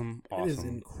awesome. It is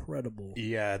incredible.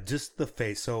 Yeah, just the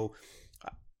face. So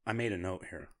I made a note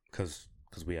here because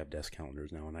we have desk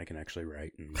calendars now and I can actually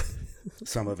write and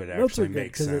some of it actually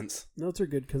makes sense. Notes are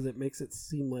good because it makes it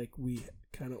seem like we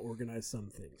kind of organize some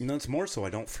things. No, it's more so I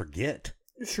don't forget.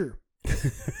 Sure.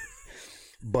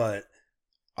 But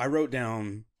I wrote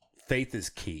down faith is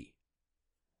key.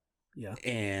 Yeah.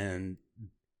 And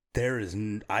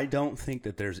I don't think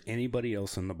that there's anybody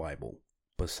else in the Bible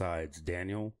besides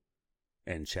Daniel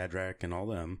and Shadrach and all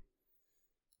them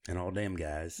and all them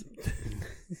guys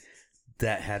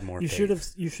that had more faith.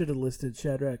 You should have listed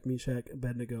Shadrach, Meshach,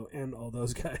 Abednego, and all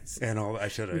those guys. And all I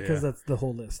should have because that's the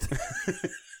whole list.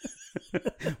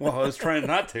 Well, I was trying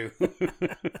not to.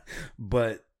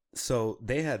 But so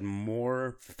they had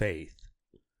more faith.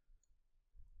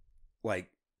 Like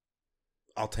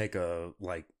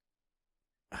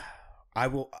I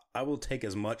will take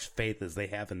as much faith as they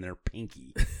have in their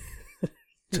pinky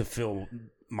to fill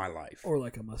my life. Or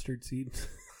like a mustard seed.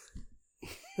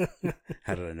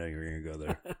 How did I know you were going to go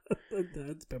there?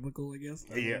 That's biblical, I guess.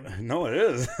 No, it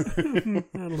is. I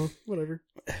don't know. Whatever.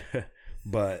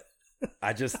 But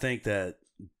I just think that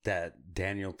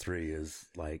Daniel 3 is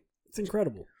like... It's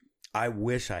incredible. I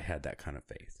wish I had that kind of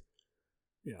faith.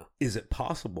 Yeah. Is it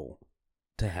possible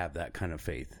to have that kind of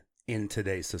faith in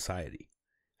today's society?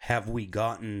 Have we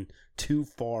gotten too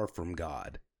far from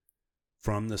God,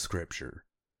 from the scripture,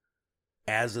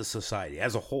 as a society,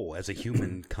 as a whole, as a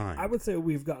humankind? I would say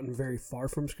we've gotten very far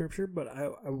from scripture, but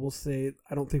I will say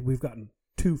I don't think we've gotten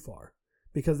too far.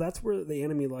 Because that's where the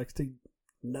enemy likes to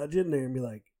nudge in there and be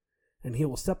like, and he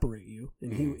will separate you,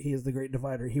 and he is the great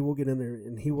divider. He will get in there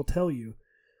and he will tell you,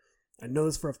 I know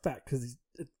this for a fact because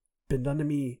it's been done to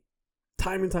me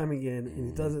time and time again, and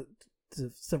he does it to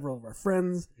several of our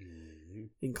friends,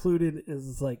 included.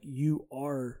 Is like, you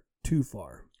are too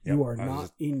far. Yep, you are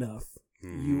not enough.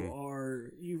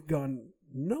 You've gone.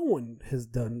 No one has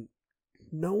done.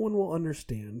 No one will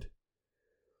understand.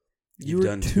 You've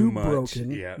done too much.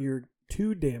 Broken. Yeah. You're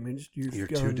too damaged. You're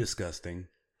too disgusting.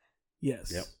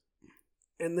 Yes. Yep.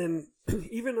 And then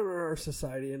even in our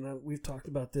society, and we've talked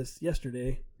about this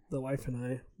yesterday, the wife and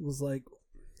I, was like,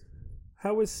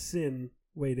 how is sin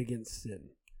weighed against sin?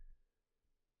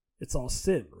 It's all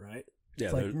sin, right? Yeah,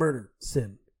 it's like murder,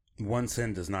 sin. One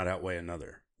sin does not outweigh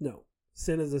another. No.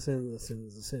 Sin is a sin, a sin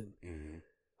is a sin. Mm-hmm.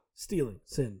 Stealing,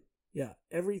 sin. Yeah.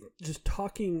 Just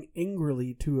talking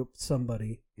angrily to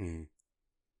somebody,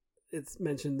 it's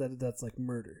mentioned that that's like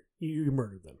murder. You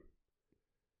murdered them.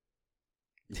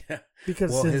 Yeah.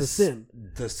 Because sin's a sin.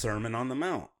 The Sermon on the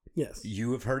Mount. Yes.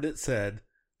 You have heard it said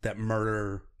that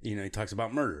murder, he talks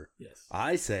about murder. Yes.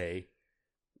 I say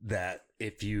that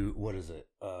if you, what is it?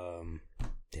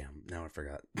 Damn, now I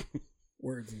forgot.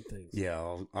 words and things. Yeah,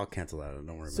 I'll cancel that out.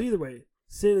 Don't worry So about it. either way,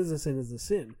 sin is a sin is a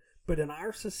sin. But in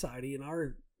our society, in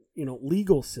our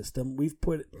legal system, we've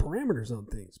put parameters on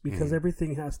things because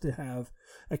everything has to have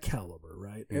a caliber,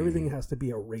 right? Everything has to be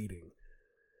a rating.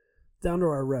 Down to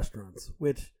our restaurants,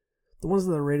 which the ones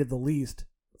that are rated the least,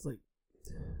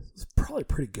 it's probably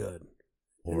pretty good.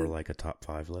 Or like a top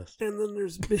 5 list. And then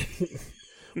there's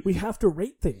we have to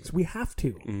rate things. We have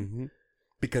to. Mm-hmm.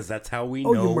 Because that's how we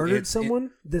know. know. You murdered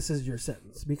someone? This is your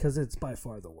sentence because it's by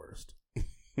far the worst.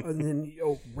 And then,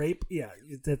 rape? Yeah,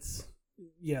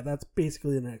 that's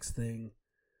basically the next thing.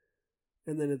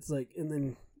 And then it's like, and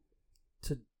then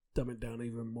to dumb it down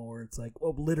even more, it's like,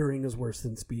 well, littering is worse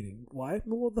than speeding. Why?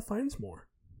 Well, the fine's more.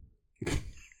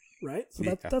 Right? So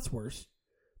that's worse.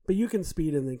 But you can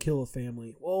speed and then kill a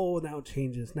family. Oh, now it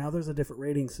changes. Now there's a different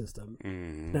rating system.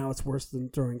 Mm-hmm. Now it's worse than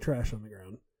throwing trash on the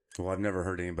ground. Well, I've never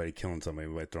heard anybody killing somebody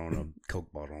by throwing a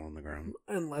Coke bottle on the ground.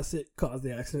 Unless it caused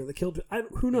the accident that killed you.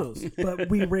 Who knows? But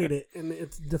we rate it, and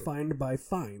it's defined by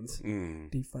fines.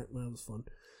 That was fun.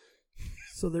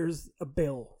 So there's a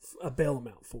bail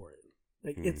amount for it.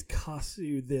 Like, it costs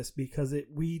you this because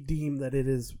we deem that it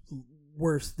is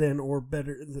worse than or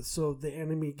better. So the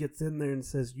enemy gets in there and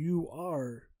says, you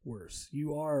are worse.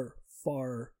 You are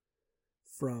far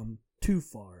from too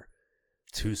far.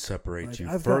 To separate you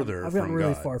further I've from gotten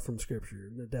really God. far from Scripture.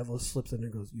 And the devil slips in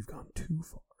and goes, you've gone too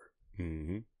far.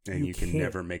 Mm-hmm. And you can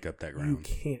never make up that ground. You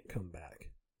can't come back.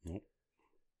 Nope.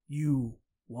 You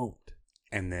won't.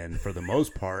 And then for the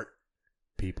most part,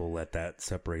 people let that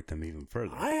separate them even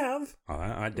further. I have.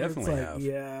 I definitely have.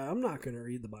 Yeah, I'm not going to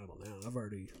read the Bible now. I've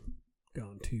already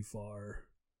gone too far.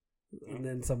 And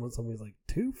then somebody's like,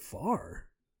 too far?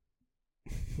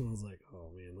 And I was like,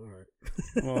 oh, man, all right.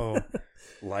 Well,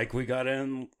 like we got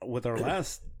in with our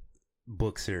last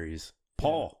book series,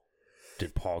 Paul.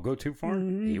 Did Paul go too far?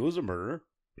 Mm-hmm. He was a murderer.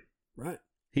 Right.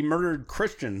 He murdered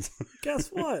Christians. Guess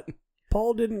what?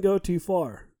 Paul didn't go too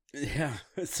far. Yeah.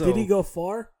 So did he go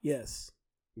far? Yes.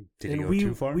 Did he go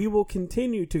too far? We will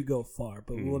continue to go far,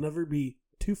 but we will never be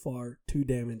too far, too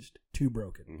damaged, too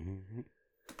broken. Mm-hmm.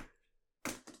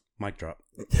 Mic drop.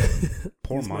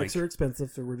 Poor These Mike. mics are expensive,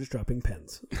 so we're just dropping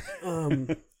pens.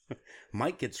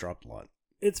 Mike gets dropped a lot.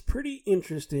 It's pretty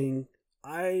interesting.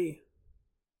 I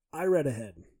read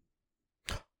ahead,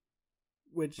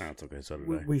 which that's okay. So did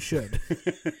I. We should.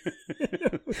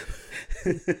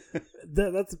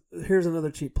 Here's another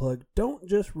cheap plug. Don't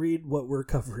just read what we're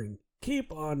covering.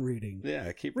 Keep on reading.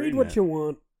 Yeah, keep read reading. What you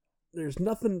want. There's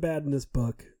nothing bad in this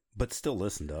book. But still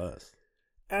listen to us.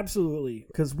 Absolutely,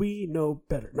 because we know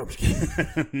better. No, I'm just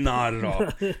kidding. Not at all.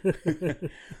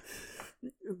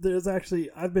 There's actually,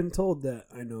 I've been told that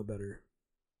I know better.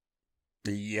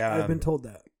 Yeah. I've been told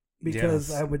that.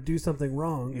 Because I would do something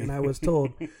wrong, and I was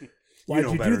told,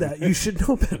 why'd you do that? You should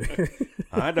know better.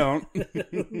 I don't.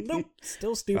 Nope.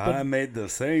 Still stupid. I made the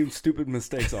same stupid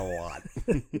mistakes a lot.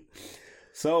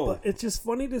 But it's just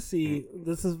funny to see,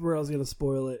 this is where I was going to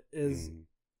spoil it, is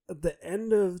at the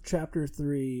end of chapter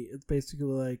 3, it's basically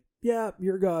like, yeah,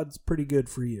 your God's pretty good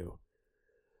for you.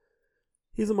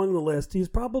 He's among the list. He's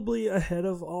probably ahead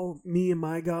of all me and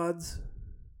my gods.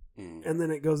 And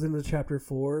then it goes into chapter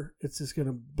 4. It's just going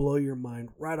to blow your mind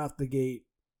right off the gate.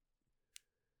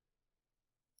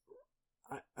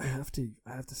 I have to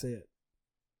say it.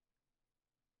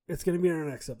 It's going to be in our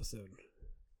next episode.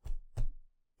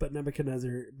 But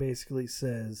Nebuchadnezzar basically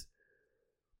says,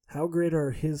 how great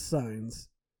are his signs,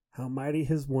 how mighty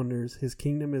his wonders, his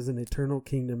kingdom is an eternal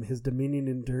kingdom, his dominion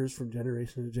endures from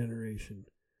generation to generation.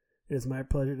 It is my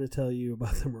pleasure to tell you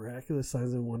about the miraculous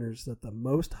signs and wonders that the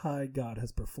Most High God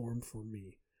has performed for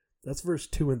me. That's verse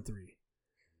 2 and 3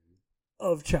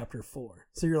 of chapter 4.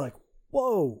 So you're like,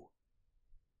 whoa,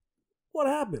 what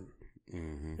happened?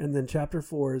 Mm-hmm. And then chapter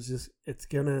 4 is just, it's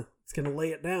gonna lay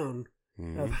it down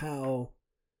of how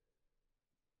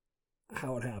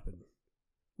it happened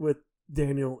with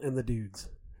Daniel and the dudes.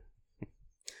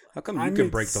 How come you can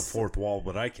break the fourth wall,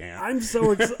 but I can't? I'm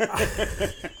so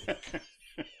excited.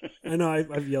 I know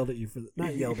I've yelled at you for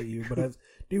not yelled at you, but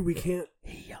we can't.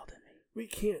 He yelled at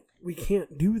me. We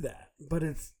can't do that. But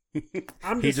it's.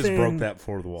 He just broke that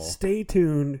fourth wall. Stay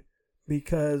tuned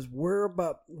because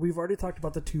we've already talked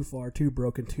about the too far, too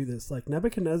broken, to this. Like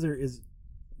Nebuchadnezzar is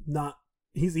not.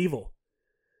 He's evil.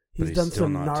 He's done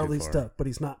some gnarly stuff, but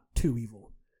he's not too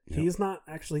evil. Yep. He is not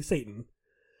actually Satan.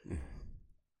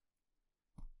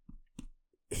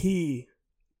 He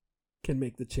can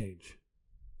make the change.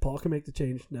 Paul can make the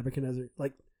change. Nebuchadnezzar,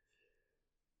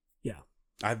 yeah.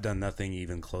 I've done nothing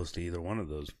even close to either one of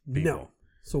those people. No.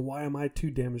 So why am I too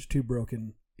damaged, too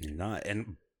broken? You're not.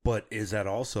 But is that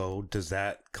also, does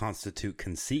that constitute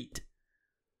conceit?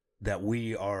 that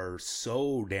we are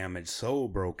so damaged, so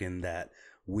broken that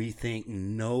we think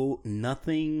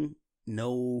nobody,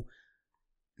 no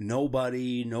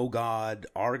God,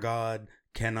 our God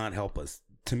cannot help us.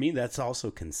 To me, that's also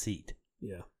conceit.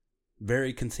 Yeah.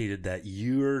 Very conceited that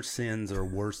your sins are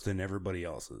worse than everybody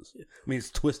else's. Yeah. I mean, it's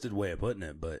a twisted way of putting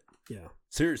it, but yeah,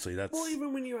 seriously, that's... Well,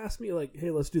 even when you ask me, like, hey,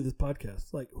 let's do this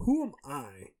podcast, like, who am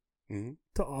I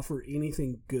to offer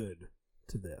anything good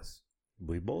to this?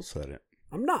 We both said it.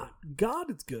 I'm not. God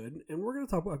is good, and we're going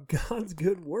to talk about God's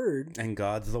good word. And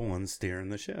God's the one steering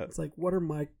the ship. It's like, what are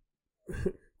my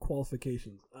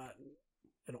qualifications? I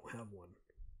don't have one.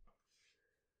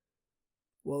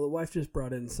 Well, the wife just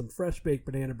brought in some fresh-baked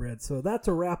banana bread, so that's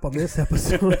a wrap on this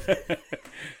episode.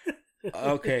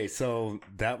 Okay, so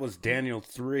that was Daniel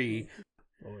 3.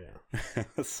 Oh, yeah.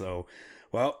 So,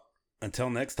 well,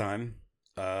 until next time,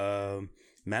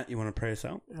 Matt, you want to pray us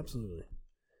out? Absolutely.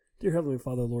 Dear Heavenly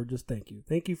Father, Lord, just thank you.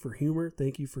 Thank you for humor.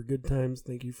 Thank you for good times.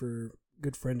 Thank you for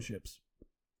good friendships.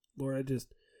 Lord,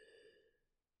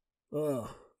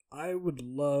 I would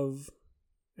love,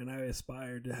 and I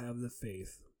aspire to have the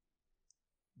faith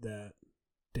that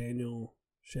Daniel,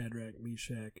 Shadrach,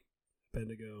 Meshach,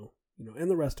 Abednego, and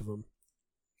the rest of them,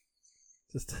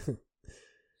 just,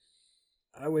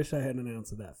 I wish I had an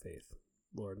ounce of that faith,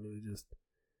 Lord. And just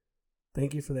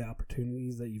thank you for the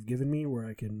opportunities that you've given me where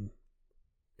I can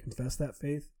confess that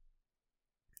faith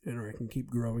and where I can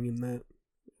keep growing in that.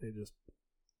 I just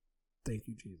thank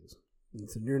you, Jesus. And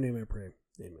it's in your name I pray.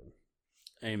 Amen.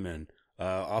 Amen.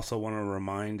 Also want to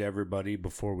remind everybody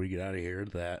before we get out of here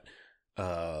that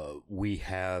we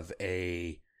have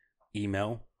a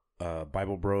email,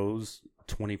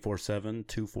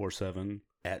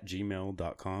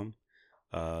 BibleBros247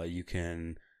 you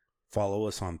can follow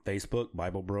us on Facebook,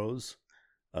 Bible Bros.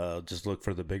 Just look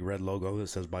for the big red logo that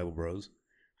says Bible Bros.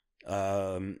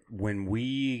 When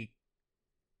we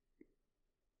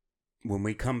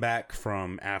come back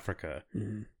from Africa,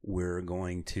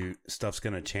 stuff's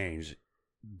going to change,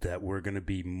 that we're going to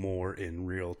be more in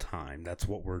real time. That's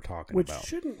what we're talking about. Which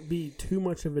shouldn't be too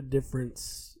much of a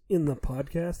difference in the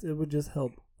podcast. It would just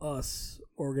help us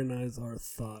organize our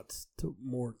thoughts to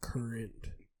more current.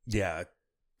 Yeah,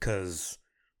 because,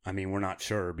 we're not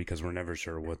sure, because we're never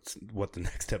sure what the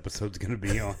next episode's going to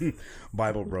be on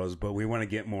Bible Bros, but we want to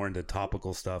get more into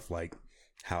topical stuff like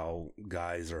how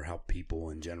guys or how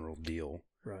people in general deal.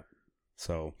 Right.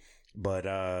 So, but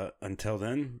until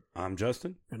then, I'm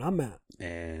Justin. And I'm Matt.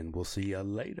 And we'll see you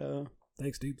later.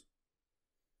 Thanks, dudes.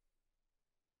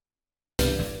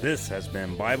 This has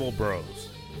been Bible Bros.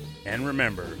 And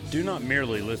remember, do not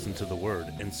merely listen to the word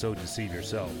and so deceive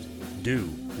yourselves. Do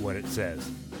what it says.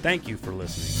 Thank you for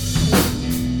listening.